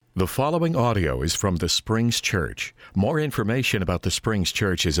The following audio is from the Springs Church. More information about the Springs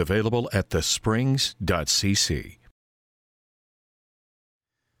Church is available at thesprings.cc.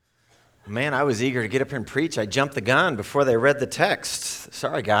 Man, I was eager to get up here and preach. I jumped the gun before they read the text.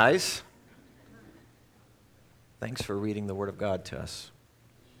 Sorry, guys. Thanks for reading the Word of God to us.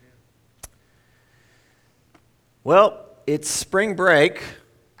 Well, it's spring break.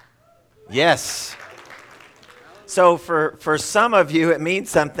 Yes. So for some of you, it means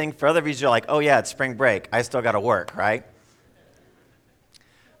something. For other of you, you're like, oh yeah, it's spring break. I still got to work, right?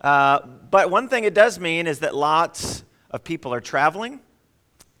 But one thing it does mean is that lots of people are traveling.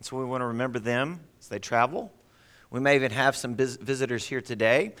 So we want to remember them as they travel. We may even have some visitors here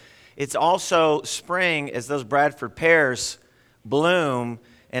today. It's also spring as those Bradford pears bloom,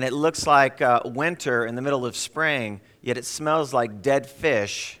 and it looks like winter in the middle of spring, yet it smells like dead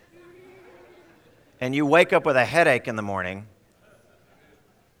fish. And you wake up with a headache in the morning.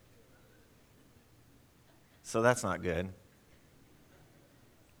 So that's not good.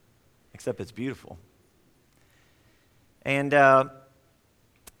 Except it's beautiful. And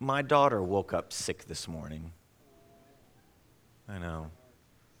my daughter woke up sick this morning. I know.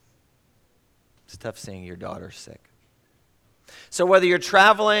 It's tough seeing your daughter sick. So whether you're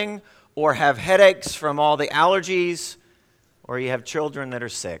traveling or have headaches from all the allergies, or you have children that are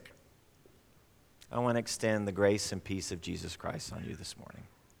sick, I want to extend the grace and peace of Jesus Christ on you this morning.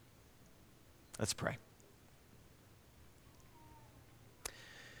 Let's pray.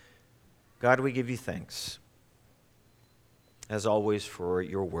 God, we give you thanks, as always, for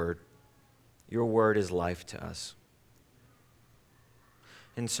your word. Your word is life to us.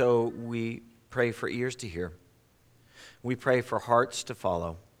 And so we pray for ears to hear. We pray for hearts to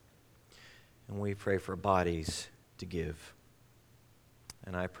follow. And we pray for bodies to give.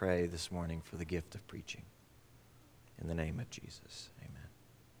 And I pray this morning for the gift of preaching. In the name of Jesus, amen.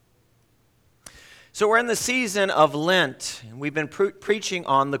 So we're in the season of Lent, and we've been preaching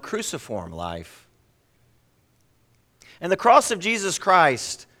on the Cruciform Life. And the cross of Jesus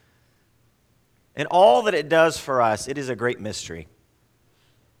Christ, and all that it does for us, it is a great mystery.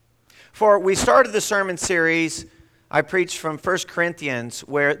 For we started the sermon series, I preached from 1 Corinthians,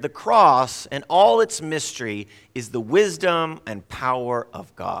 where the cross and all its mystery is the wisdom and power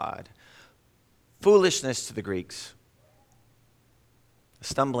of God. Foolishness to the Greeks, a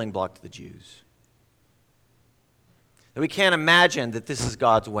stumbling block to the Jews. That we can't imagine that this is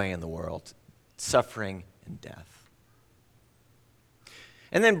God's way in the world, suffering and death.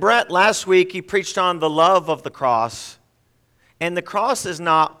 And then Brett, last week, he preached on the love of the cross. And the cross is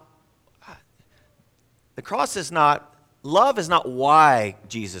not, love is not why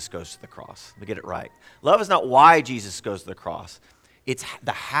Jesus goes to the cross. Let me get it right. Love is not why Jesus goes to the cross. It's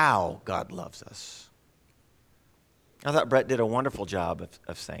the how God loves us. I thought Brett did a wonderful job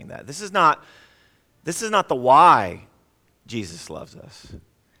of saying that. This is not the why Jesus loves us,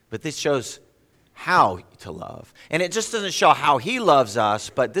 but this shows how to love. And it just doesn't show how he loves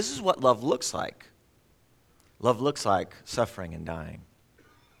us, but this is what love looks like. Love looks like suffering and dying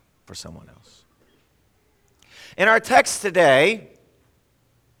for someone else. In our text today,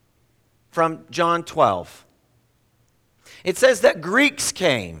 from John 12, it says that Greeks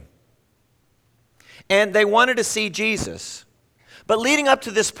came, and they wanted to see Jesus. But leading up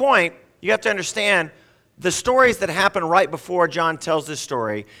to this point, you have to understand, the stories that happen right before John tells this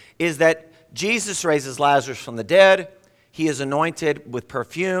story is that Jesus raises Lazarus from the dead. He is anointed with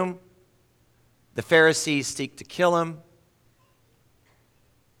perfume. The Pharisees seek to kill him.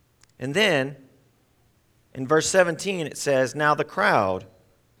 And then, in verse 17, it says, now the crowd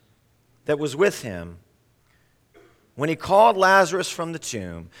that was with him, when he called Lazarus from the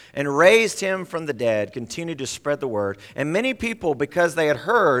tomb and raised him from the dead, continued to spread the word. And many people, because they had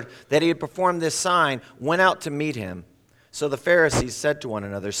heard that he had performed this sign, went out to meet him. So the Pharisees said to one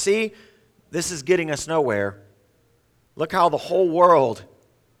another, see, this is getting us nowhere. Look how the whole world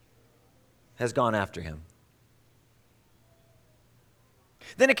has gone after him.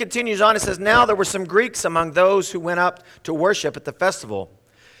 Then it continues on. It says, now there were some Greeks among those who went up to worship at the festival.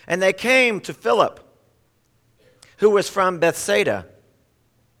 And they came to Philip, who was from Bethsaida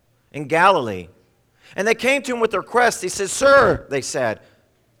in Galilee. And they came to him with a request. He said, sir, they said,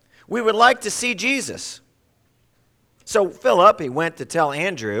 we would like to see Jesus. So Philip, he went to tell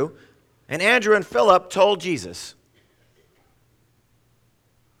Andrew, and Andrew and Philip told Jesus.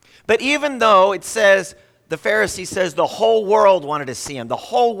 But even though it says, the Pharisee says the whole world wanted to see him. The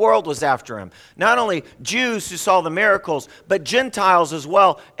whole world was after him. Not only Jews who saw the miracles, but Gentiles as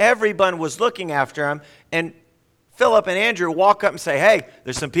well. Everyone was looking after him. And Philip and Andrew walk up and say, hey,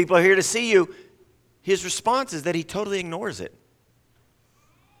 there's some people here to see you. His response is that he totally ignores it.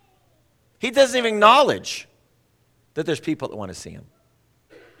 He doesn't even acknowledge that there's people that want to see him.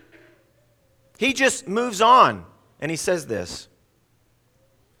 He just moves on, and he says this: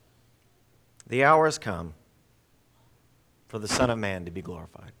 the hour has come for the Son of Man to be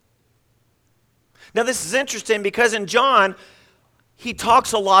glorified. Now, this is interesting because in John, he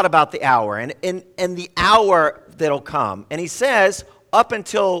talks a lot about the hour and the hour that'll come. And he says, up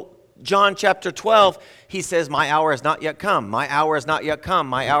until John chapter 12, he says, my hour has not yet come. My hour has not yet come.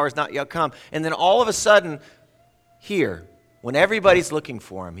 My hour has not yet come. And then all of a sudden, here, when everybody's looking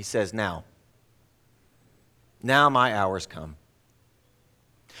for him, he says, now my hour has come.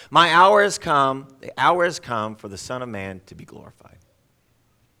 My hour has come. The hour has come for the Son of Man to be glorified.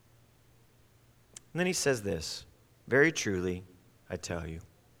 And then he says this: very truly, I tell you,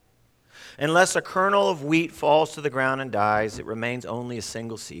 unless a kernel of wheat falls to the ground and dies, it remains only a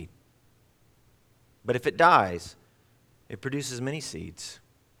single seed. But if it dies, it produces many seeds.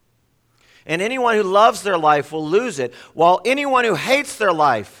 And anyone who loves their life will lose it, while anyone who hates their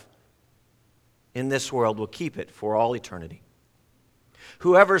life in this world will keep it for all eternity.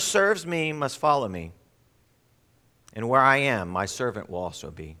 Whoever serves me must follow me, and where I am, my servant will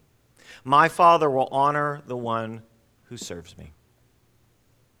also be. My Father will honor the one who serves me.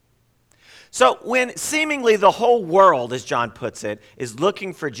 So when seemingly the whole world, as John puts it, is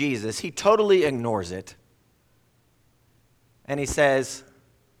looking for Jesus, he totally ignores it. And he says,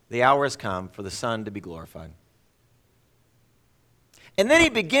 the hour has come for the Son to be glorified. And then he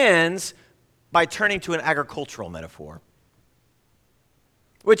begins by turning to an agricultural metaphor,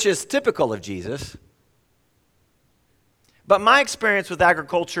 which is typical of Jesus. But my experience with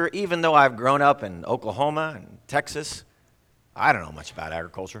agriculture, even though I've grown up in Oklahoma and Texas, I don't know much about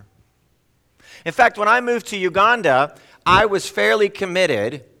agriculture. In fact, when I moved to Uganda, I was fairly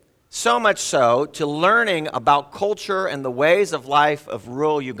committed, so much so, to learning about culture and the ways of life of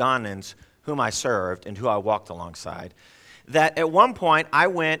rural Ugandans whom I served and who I walked alongside, that at one point I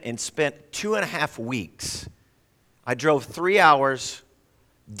went and spent 2.5 weeks. I drove 3 hours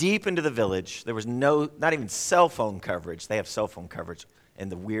deep into the village. There was not even cell phone coverage. They have cell phone coverage in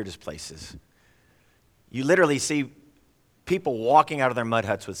the weirdest places. You literally see people walking out of their mud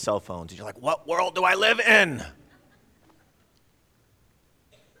huts with cell phones. And you're like, what world do I live in?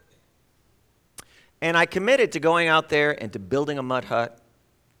 And I committed to going out there and to building a mud hut,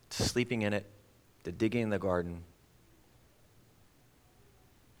 to sleeping in it, to digging in the garden,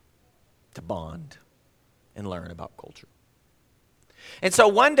 to bond and learn about culture. And so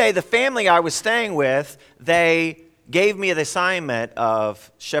one day, the family I was staying with, they gave me the assignment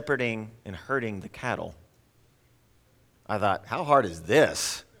of shepherding and herding the cattle. I thought, how hard is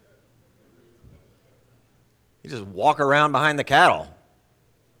this? You just walk around behind the cattle.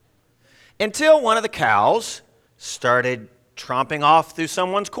 Until one of the cows started tromping off through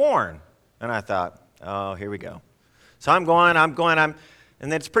someone's corn. And I thought, oh, here we go. So I'm going, and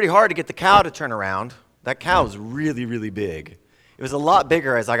then it's pretty hard to get the cow to turn around. That cow is really, really big. It was a lot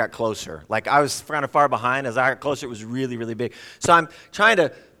bigger as I got closer. Like, I was kind of far behind. As I got closer, it was really, really big. So I'm trying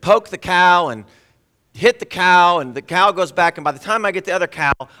to poke the cow and hit the cow, and the cow goes back. And by the time I get the other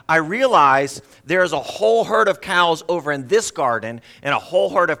cow, I realize there's a whole herd of cows over in this garden and a whole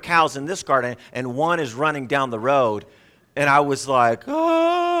herd of cows in this garden, and one is running down the road. And I was like,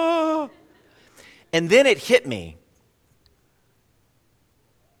 ah. And then it hit me.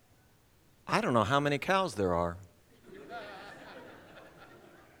 I don't know how many cows there are.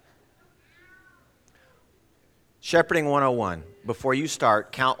 Shepherding 101. Before you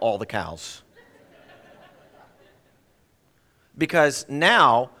start, count all the cows. Because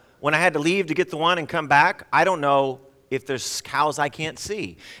now, when I had to leave to get the one and come back, I don't know if there's cows I can't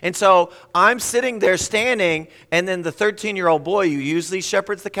see. And so I'm sitting there standing, and then the 13-year-old boy who usually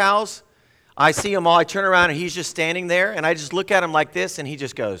shepherds the cows, I see him all. I turn around, and he's just standing there, and I just look at him like this, and he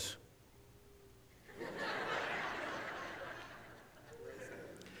just goes.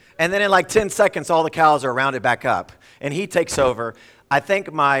 And then in like 10 seconds, all the cows are rounded back up. And he takes over. I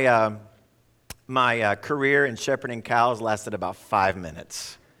think my career in shepherding cows lasted about 5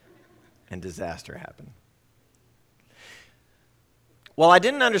 minutes. And disaster happened. Well, I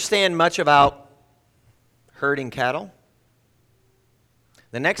didn't understand much about herding cattle.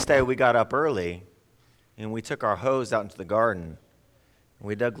 The next day, we got up early, and we took our hose out into the garden. And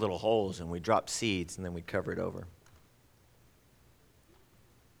we dug little holes, and we dropped seeds, and then we'd cover it over.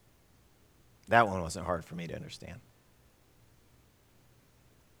 That one wasn't hard for me to understand.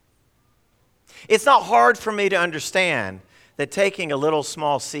 It's not hard for me to understand that taking a little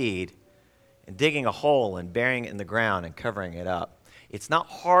small seed and digging a hole and burying it in the ground and covering it up, it's not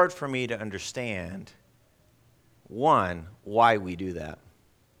hard for me to understand, one, why we do that.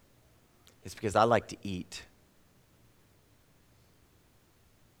 It's because I like to eat.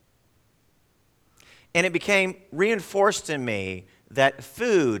 And it became reinforced in me that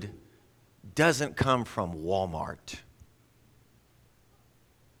food doesn't come from Walmart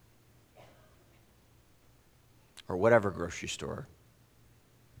or whatever grocery store.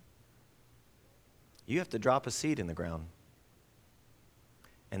 You have to drop a seed in the ground.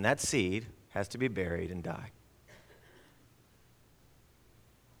 And that seed has to be buried and die.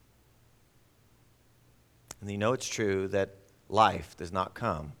 And you know it's true that life does not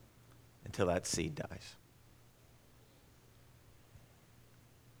come until that seed dies.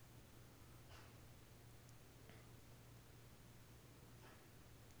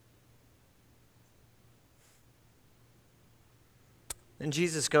 Then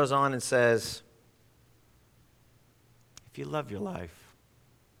Jesus goes on and says, if you love your life,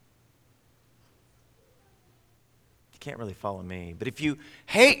 you can't really follow me. But if you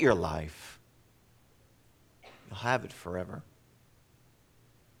hate your life, you'll have it forever.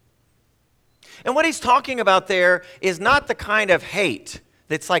 And what he's talking about there is not the kind of hate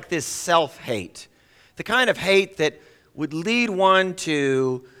that's like this self-hate. The kind of hate that would lead one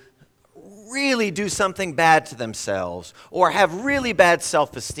to really do something bad to themselves or have really bad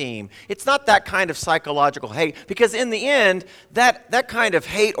self-esteem. It's not that kind of psychological hate, because in the end, that kind of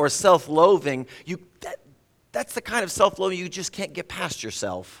hate or self-loathing, that's the kind of self-loathing you just can't get past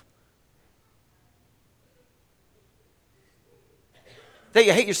yourself. That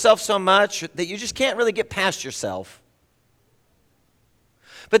you hate yourself so much that you just can't really get past yourself.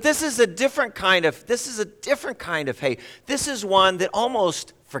 But this is a different kind of hate. This is one that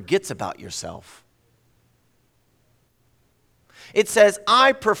almost forgets about yourself. It says,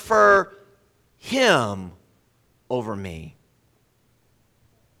 I prefer him over me.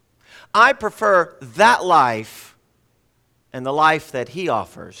 I prefer that life and the life that he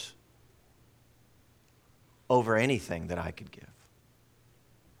offers over anything that I could give.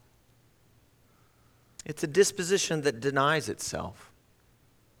 It's a disposition that denies itself.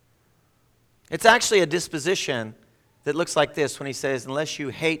 It's actually a disposition that looks like this when he says, unless you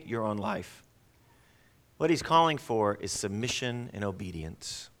hate your own life. What he's calling for is submission and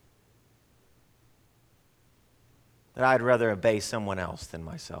obedience. That I'd rather obey someone else than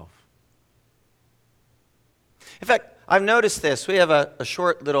myself. In fact, I've noticed this. We have a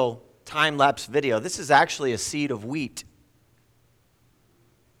short little time-lapse video. This is actually a seed of wheat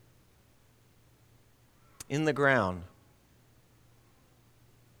in the ground.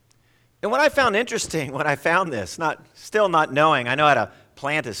 And what I found interesting when I found this, still not knowing, I know how to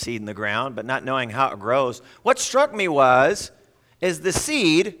plant a seed in the ground, but not knowing how it grows, what struck me is the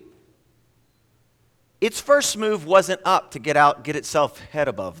seed, its first move wasn't up to get itself head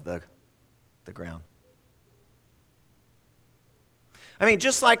above the ground. I mean,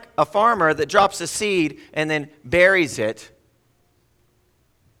 just like a farmer that drops a seed and then buries it,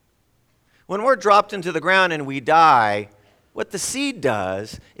 when we're dropped into the ground and we die, what the seed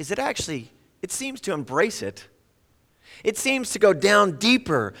does is it seems to embrace it. It seems to go down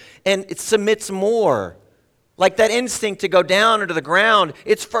deeper, and it submits more. Like that instinct to go down into the ground,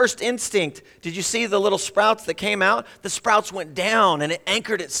 its first instinct, did you see the little sprouts that came out? The sprouts went down, and it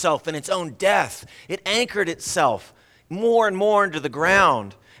anchored itself in its own death. It anchored itself more and more into the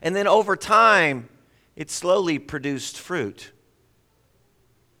ground. And then over time, it slowly produced fruit.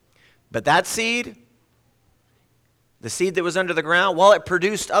 But that seed, the seed that was under the ground, while it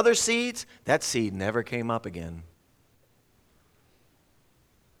produced other seeds, that seed never came up again.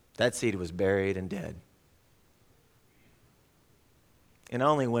 That seed was buried and dead. And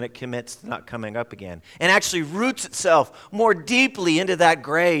only when it commits to not coming up again and actually roots itself more deeply into that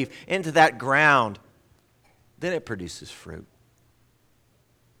grave, into that ground, then it produces fruit.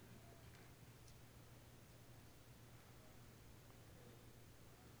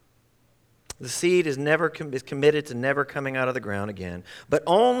 The seed is committed to never coming out of the ground again, but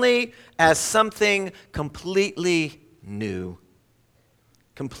only as something completely new,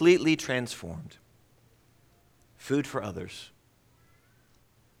 completely transformed. Food for others,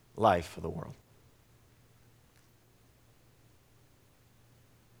 life for the world.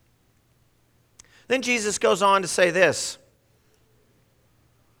 Then Jesus goes on to say this: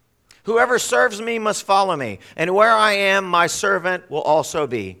 whoever serves me must follow me, and where I am, my servant will also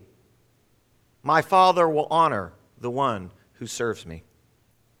be. My Father will honor the one who serves me.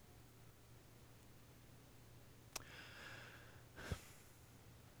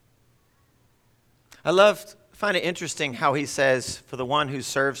 I find it interesting how he says, for the one who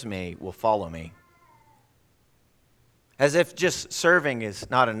serves me will follow me. As if just serving is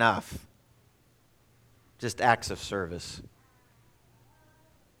not enough. Just acts of service.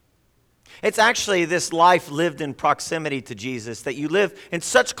 It's actually this life lived in proximity to Jesus, that you live in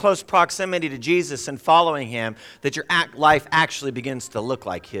such close proximity to Jesus and following him that your life actually begins to look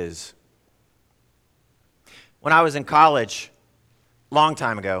like his. When I was in college, long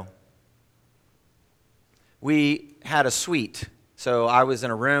time ago, we had a suite. So I was in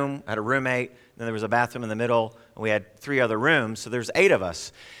a room, had a roommate, then there was a bathroom in the middle, and we had 3 other rooms, so there's 8 of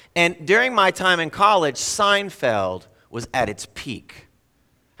us. And during my time in college, Seinfeld was at its peak.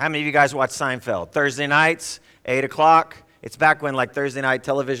 How many of you guys watch Seinfeld? Thursday nights, 8 o'clock. It's back when like Thursday night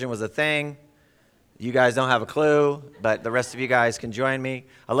television was a thing. You guys don't have a clue, but the rest of you guys can join me.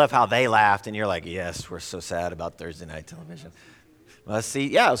 I love how they laughed, and you're like, yes, we're so sad about Thursday night television. Must see,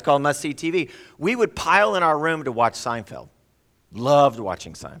 yeah, it was called Must See TV. We would pile in our room to watch Seinfeld. Loved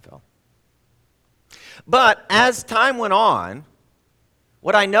watching Seinfeld. But as time went on,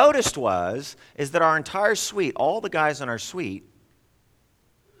 what I noticed is that our entire suite, all the guys in our suite,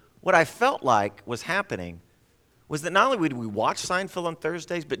 what I felt like was happening was that not only would we watch Seinfeld on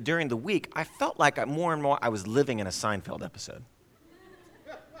Thursdays, but during the week, I felt like more and more I was living in a Seinfeld episode.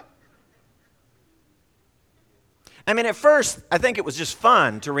 I mean, at first, I think it was just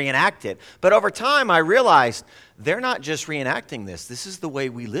fun to reenact it. But over time, I realized they're not just reenacting this. This is the way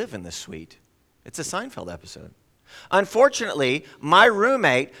we live in this suite. It's a Seinfeld episode. Unfortunately, my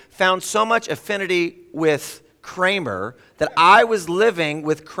roommate found so much affinity with Kramer that I was living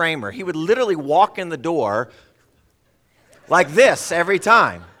with Kramer. He would literally walk in the door like this every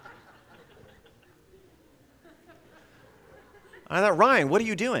time. I thought, Ryan, what are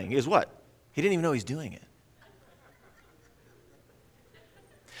you doing? He goes, what? He didn't even know he's doing it.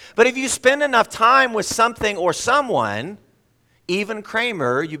 But if you spend enough time with something or someone, even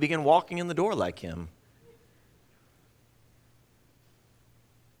Kramer, you begin walking in the door like him.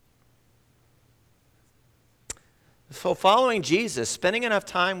 So following Jesus, spending enough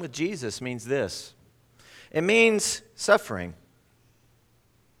time with Jesus means this. It means suffering.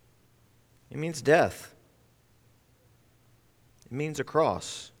 It means death. It means a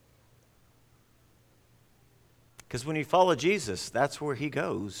cross. Because when you follow Jesus, that's where he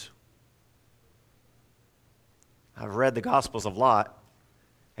goes. I've read the Gospels a lot.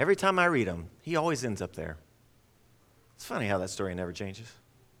 Every time I read them, he always ends up there. It's funny how that story never changes.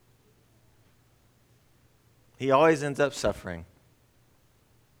 He always ends up suffering,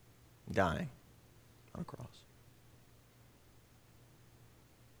 dying on a cross.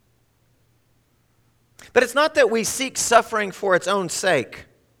 But it's not that we seek suffering for its own sake.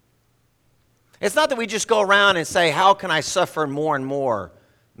 It's not that we just go around and say, how can I suffer more and more?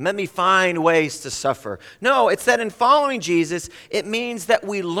 Let me find ways to suffer. No, it's that in following Jesus, it means that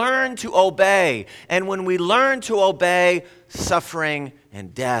we learn to obey. And when we learn to obey, suffering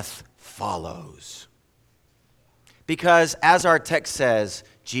and death follows. Because as our text says,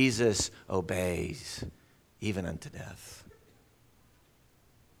 Jesus obeys even unto death.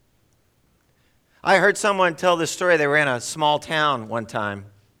 I heard someone tell this story. They were in a small town one time,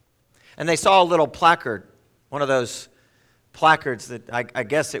 and they saw a little placard, one of those placards that I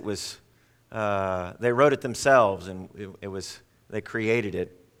guess it was, they wrote it themselves, and they created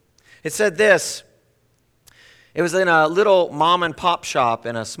it. It said this. It was in a little mom and pop shop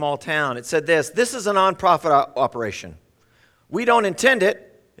in a small town. It said this: this is a nonprofit operation. We don't intend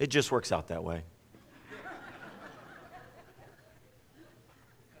it. It just works out that way.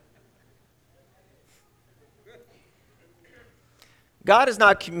 God is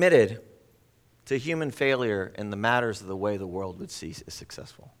not committed to human failure in the matters of the way the world would see is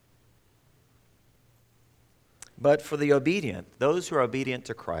successful. But for the obedient, those who are obedient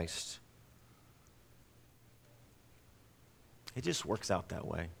to Christ, it just works out that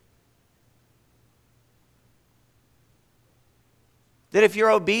way. That if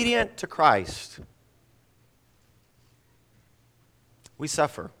you're obedient to Christ, we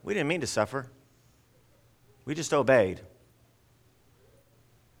suffer. We didn't mean to suffer. We just obeyed.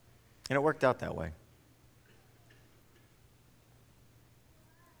 And it worked out that way.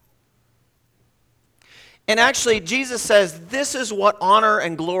 And actually, Jesus says this is what honor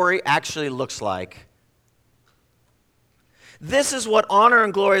and glory actually looks like. This is what honor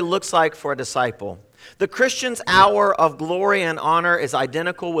and glory looks like for a disciple. The Christian's hour of glory and honor is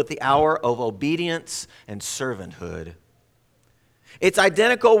identical with the hour of obedience and servanthood. It's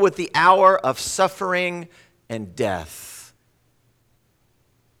identical with the hour of suffering and death.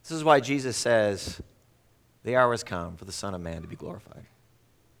 This is why Jesus says, the hour has come for the Son of Man to be glorified.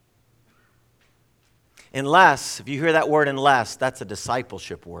 Unless, if you hear that word unless, that's a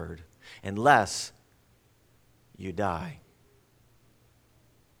discipleship word. Unless you die.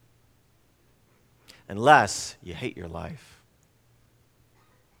 Unless you hate your life.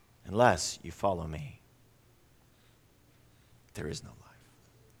 unless you follow me, there is no life.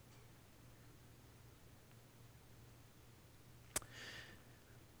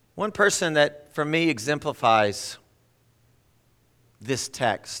 One person that, for me, exemplifies this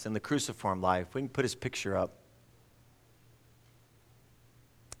text in the Cruciform Life, we can put his picture up.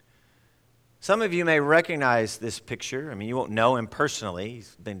 Some of you may recognize this picture. I mean, you won't know him personally.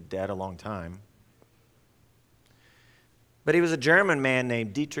 He's been dead a long time. But he was a German man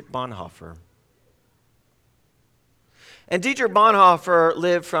named Dietrich Bonhoeffer. And Dietrich Bonhoeffer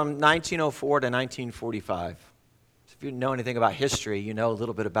lived from 1904 to 1945. So if you know anything about history, you know a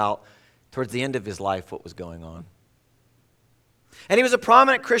little bit about, towards the end of his life, what was going on. And he was a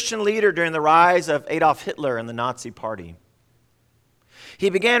prominent Christian leader during the rise of Adolf Hitler and the Nazi Party. He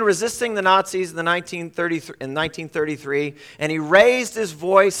began resisting the Nazis in 1933, and he raised his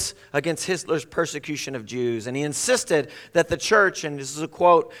voice against Hitler's persecution of Jews. And he insisted that the church, and this is a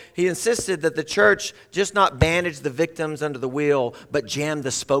quote, he insisted that the church just not bandage the victims under the wheel, but jam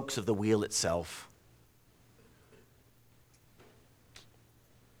the spokes of the wheel itself.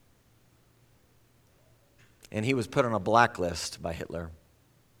 And he was put on a blacklist by Hitler.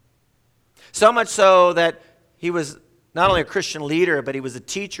 So much so that he was not only a Christian leader, but he was a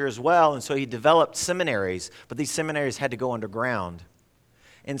teacher as well, and so he developed seminaries, but these seminaries had to go underground.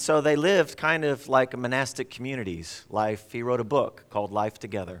 And so they lived kind of like monastic communities. He wrote a book called Life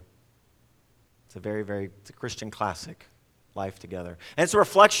Together. It's it's a Christian classic, Life Together. And it's a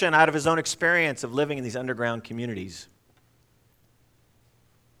reflection out of his own experience of living in these underground communities.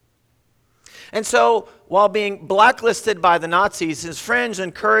 And so, while being blacklisted by the Nazis, his friends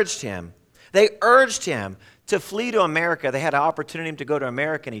encouraged him. They urged him to flee to America. They had an opportunity to go to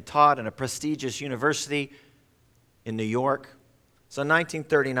America, and he taught in a prestigious university in New York. So in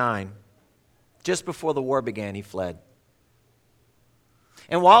 1939, just before the war began, he fled.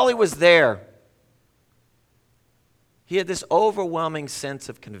 And while he was there, he had this overwhelming sense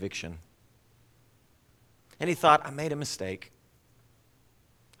of conviction. And he thought, I made a mistake.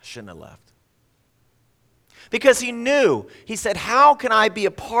 I shouldn't have left. Because he knew, he said, how can I be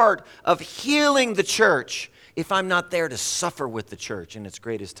a part of healing the church if I'm not there to suffer with the church in its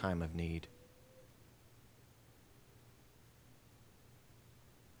greatest time of need?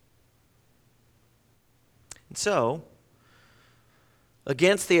 And so,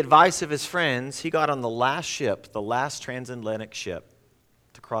 against the advice of his friends, he got on the last ship, the last transatlantic ship,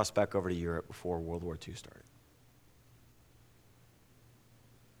 to cross back over to Europe before World War II started.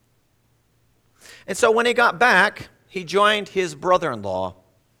 And so when he got back, he joined his brother-in-law.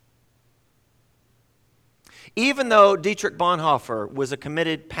 Even though Dietrich Bonhoeffer was a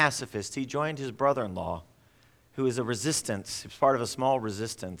committed pacifist, he joined his brother-in-law, who was he was part of a small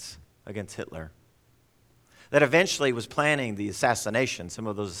resistance against Hitler, that eventually was planning the assassination, some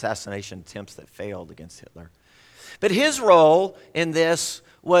of those assassination attempts that failed against Hitler. But his role in this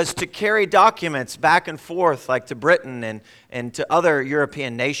was to carry documents back and forth, like to Britain and to other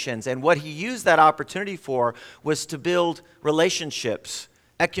European nations. And what he used that opportunity for was to build relationships,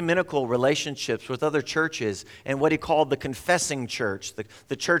 ecumenical relationships with other churches, and what he called the confessing church,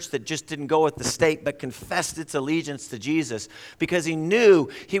 the church that just didn't go with the state but confessed its allegiance to Jesus, because he knew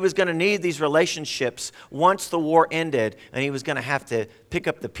he was going to need these relationships once the war ended, and he was going to have to pick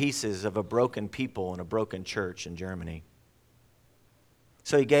up the pieces of a broken people and a broken church in Germany.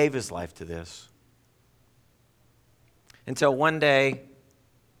 So he gave his life to this. Until one day,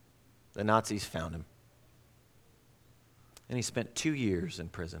 the Nazis found him. And he spent 2 years in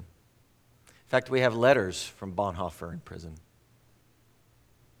prison. In fact, we have letters from Bonhoeffer in prison.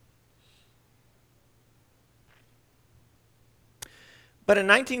 But in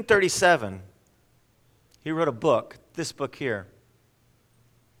 1937, he wrote a book, this book here,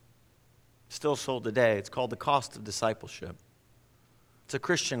 still sold today. It's called The Cost of Discipleship. It's a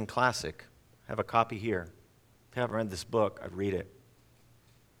Christian classic. I have a copy here. If you haven't read this book, I'd read it.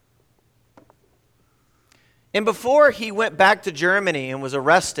 And before he went back to Germany and was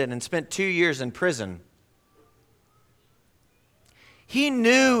arrested and spent 2 years in prison, he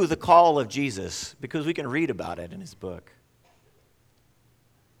knew the call of Jesus, because we can read about it in his book.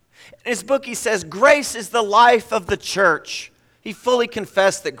 In his book, he says, grace is the life of the church. He fully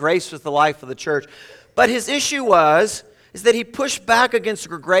confessed that grace was the life of the church. But his issue is that he pushed back against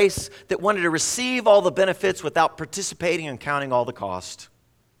a grace that wanted to receive all the benefits without participating and counting all the cost.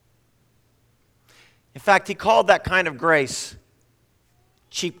 In fact, he called that kind of grace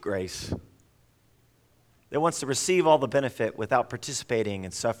cheap grace, that wants to receive all the benefit without participating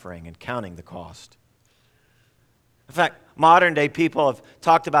in suffering and counting the cost. In fact, modern day people have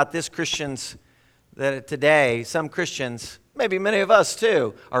talked about this Christian's that today some Christians, maybe many of us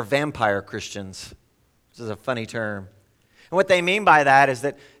too, are vampire Christians. This is a funny term. And what they mean by that is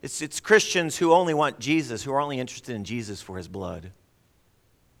that it's Christians who only want Jesus, who are only interested in Jesus for his blood.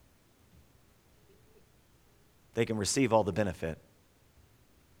 They can receive all the benefit,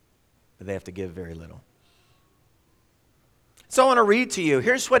 but they have to give very little. So I want to read to you.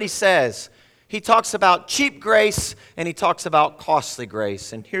 Here's what he says. He talks about cheap grace and he talks about costly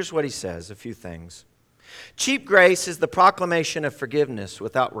grace. And here's what he says, a few things. Cheap grace is the proclamation of forgiveness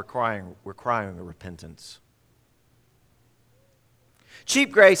without requiring a repentance.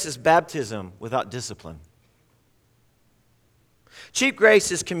 Cheap grace is baptism without discipline. Cheap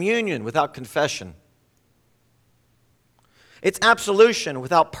grace is communion without confession. It's absolution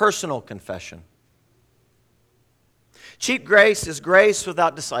without personal confession. Cheap grace is grace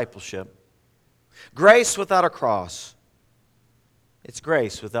without discipleship. Grace without a cross. It's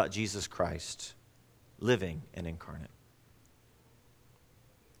grace without Jesus Christ, living and incarnate.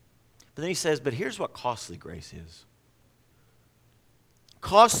 But then he says, but here's what costly grace is.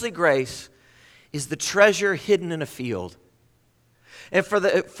 Costly grace is the treasure hidden in a field. And for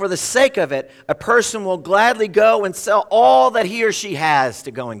the sake of it, a person will gladly go and sell all that he or she has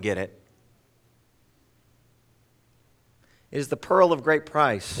to go and get it. It is the pearl of great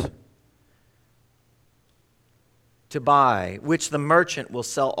price to buy, which the merchant will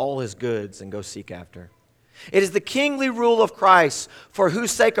sell all his goods and go seek after. It is the kingly rule of Christ, for whose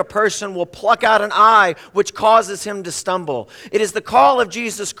sake a person will pluck out an eye which causes him to stumble. It is the call of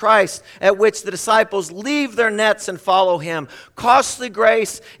Jesus Christ at which the disciples leave their nets and follow him. Costly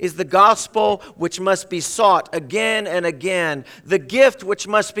grace is the gospel which must be sought again and again, the gift which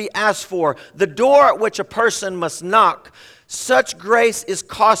must be asked for, the door at which a person must knock. Such grace is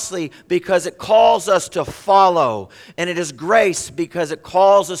costly because it calls us to follow, and it is grace because it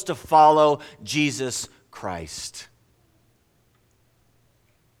calls us to follow Jesus Christ.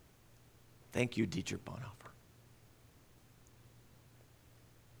 Thank you, Dietrich Bonhoeffer.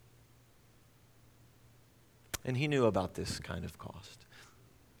 And he knew about this kind of cost.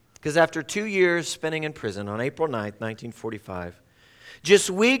 Because after 2 years spending in prison on April 9th, 1945, just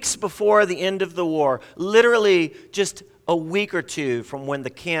weeks before the end of the war, literally just a week or two from when the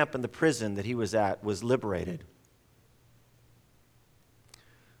camp and the prison that he was at was liberated,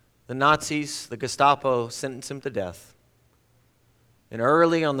 the Nazis, the Gestapo, sentenced him to death. And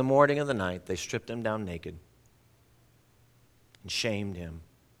early on the morning of the night, they stripped him down naked and shamed him.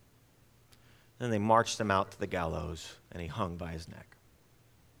 Then they marched him out to the gallows, and he hung by his neck.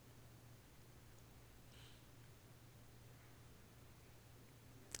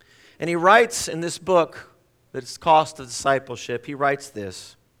 And he writes in this book, that's Cost of Discipleship, he writes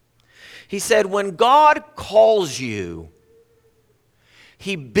this. He said, when God calls you,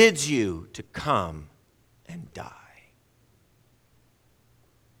 he bids you to come and die.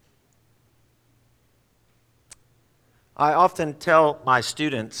 I often tell my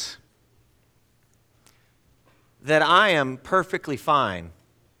students that I am perfectly fine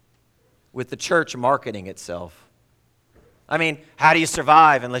with the church marketing itself. I mean, how do you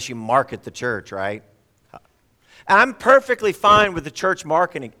survive unless you market the church, right? I'm perfectly fine with the church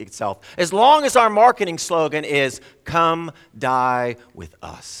marketing itself, as long as our marketing slogan is, come die with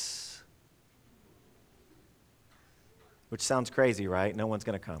us. Which sounds crazy, right? No one's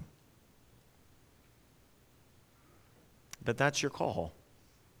going to come. But that's your call.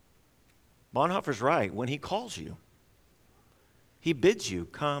 Bonhoeffer's right. When he calls you, he bids you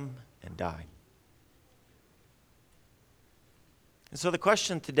come and die. And so the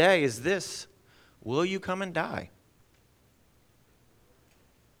question today is this: will you come and die?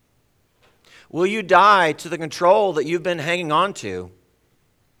 Will you die to the control that you've been hanging on to?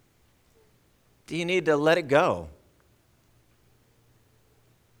 Do you need to let it go?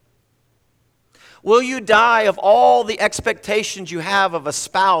 Will you die of all the expectations you have of a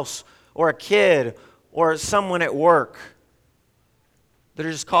spouse or a kid or someone at work that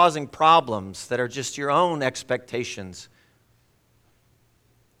are just causing problems, that are just your own expectations?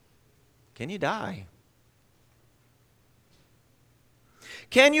 Can you die?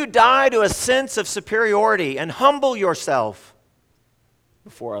 Can you die to a sense of superiority and humble yourself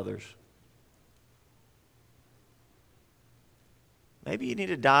before others? Maybe you need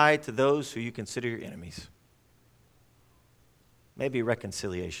to die to those who you consider your enemies. Maybe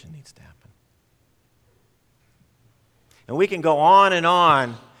reconciliation needs to happen. And we can go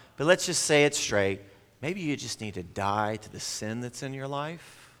on, but let's just say it straight. Maybe you just need to die to the sin that's in your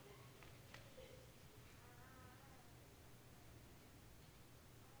life.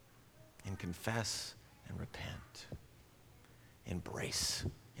 And confess and repent. Embrace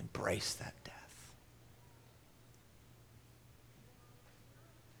that death.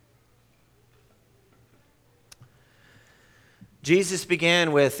 Jesus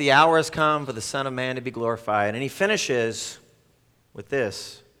began with, "The hour has come for the Son of Man to be glorified." And he finishes with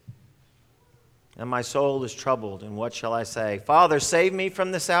this, "And my soul is troubled, and what shall I say? Father, save me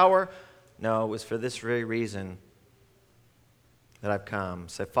from this hour?" No, it was for this very reason that I've come.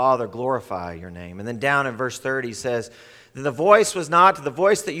 Say, "Father, glorify your name." And then down in verse 30 he says, the voice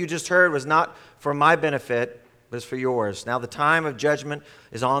that you just heard was not for my benefit, but it's for yours. Now the time of judgment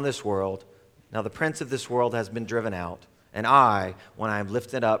is on this world. Now the prince of this world has been driven out. And I, when I am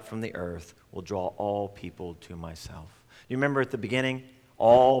lifted up from the earth, will draw all people to myself. You remember at the beginning,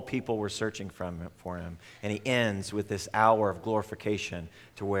 all people were searching for him. And he ends with this hour of glorification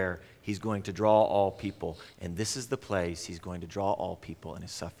to where he's going to draw all people. And this is the place he's going to draw all people in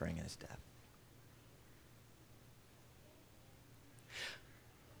his suffering and his death.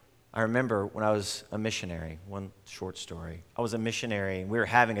 I remember when I was a missionary, one short story. I was a missionary, and we were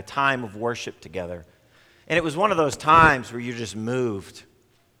having a time of worship together. And it was one of those times where you just moved.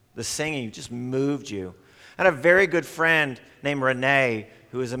 The singing just moved you. I had a very good friend named Renee,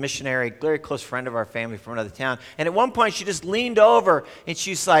 who was a missionary, very close friend of our family from another town. And at one point, she just leaned over, and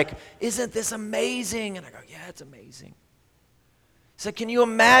she's like, "Isn't this amazing?" And I go, "Yeah, it's amazing." She said, "Can you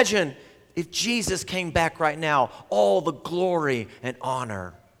imagine if Jesus came back right now, all the glory and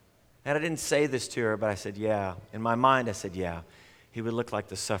honor?" And I didn't say this to her, but I said, "Yeah." In my mind, I said, "Yeah, he would look like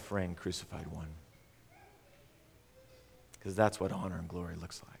the suffering, crucified one." Because that's what honor and glory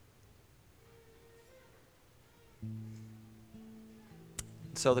looks like.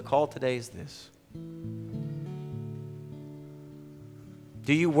 So the call today is this.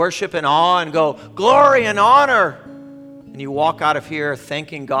 Do you worship in awe and go, "Glory and honor," and you walk out of here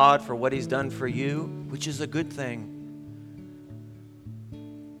thanking God for what he's done for you, which is a good thing?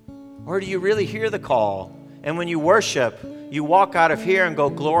 Or do you really hear the call, and when you worship, you walk out of here and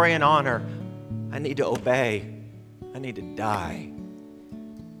go, "Glory and honor, I need to obey. I need to die."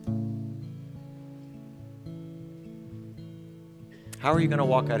 How are you going to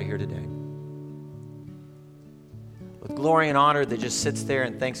walk out of here today? With glory and honor that just sits there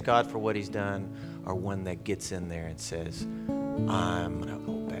and thanks God for what he's done, or one that gets in there and says, "I'm going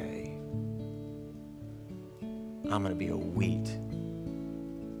to obey. I'm going to be a wheat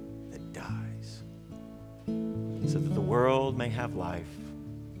that dies so that the world may have life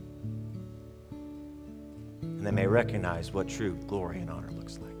and they may recognize what true glory and honor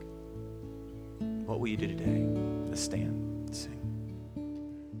looks like." What will you do today? Let's stand and sing.